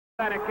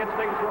And it gets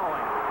things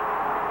rolling.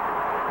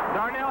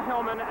 Darnell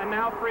Hillman and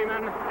now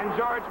Freeman and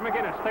George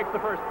McGinnis takes the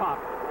first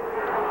pop.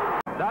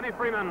 Donnie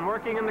Freeman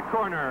working in the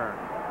corner.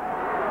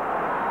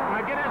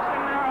 McGinnis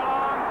in there a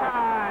long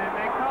time.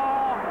 They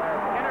call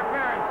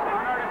interference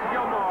on Ernest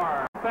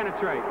Gilmore.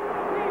 Penetrate.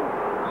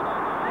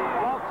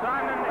 Walt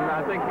Simon.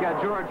 I think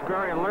George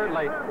very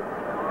alertly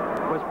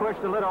was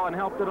pushed a little and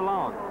helped it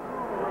along.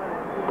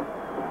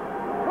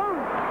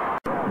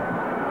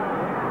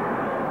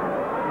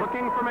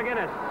 Looking for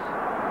McGinnis.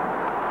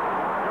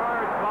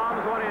 George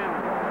bombs one in.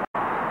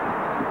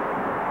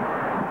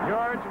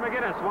 George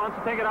McGinnis wants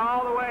to take it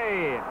all the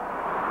way.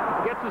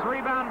 Gets his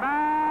rebound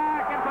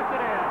back and puts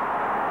it in.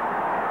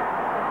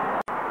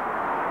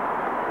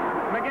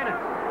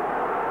 McGinnis.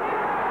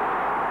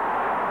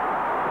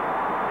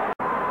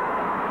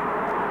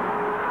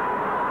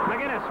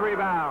 McGinnis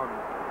rebounds,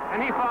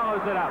 and he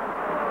follows it up.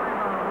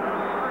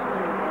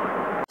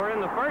 We're in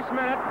the first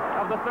minute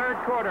of the third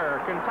quarter.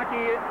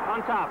 Kentucky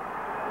on top.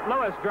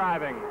 Lewis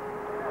driving.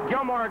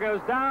 Gilmore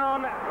goes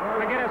down.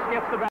 McGinnis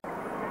gets the back.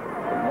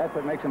 That's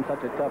what makes him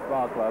such a tough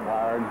ball club,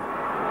 Howard.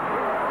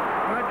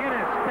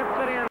 McGinnis tips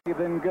it in. You've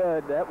been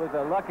good. That was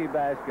a lucky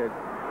basket.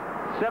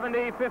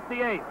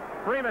 70-58.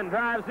 Freeman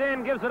drives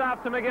in, gives it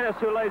off to McGinnis,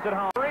 who lays it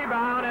home.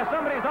 Rebound, as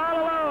somebody's all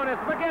alone.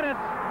 It's McGinnis.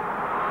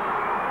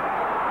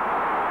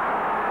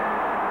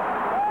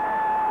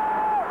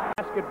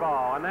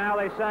 Basketball, and now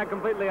they sag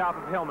completely off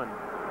of Hillman.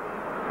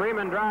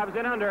 Freeman drives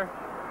in under.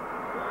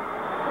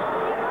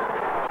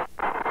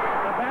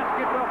 The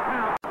basket will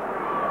count.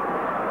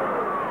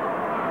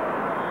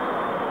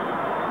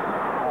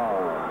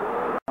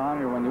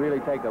 Oh, when you really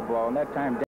take a blow, and that time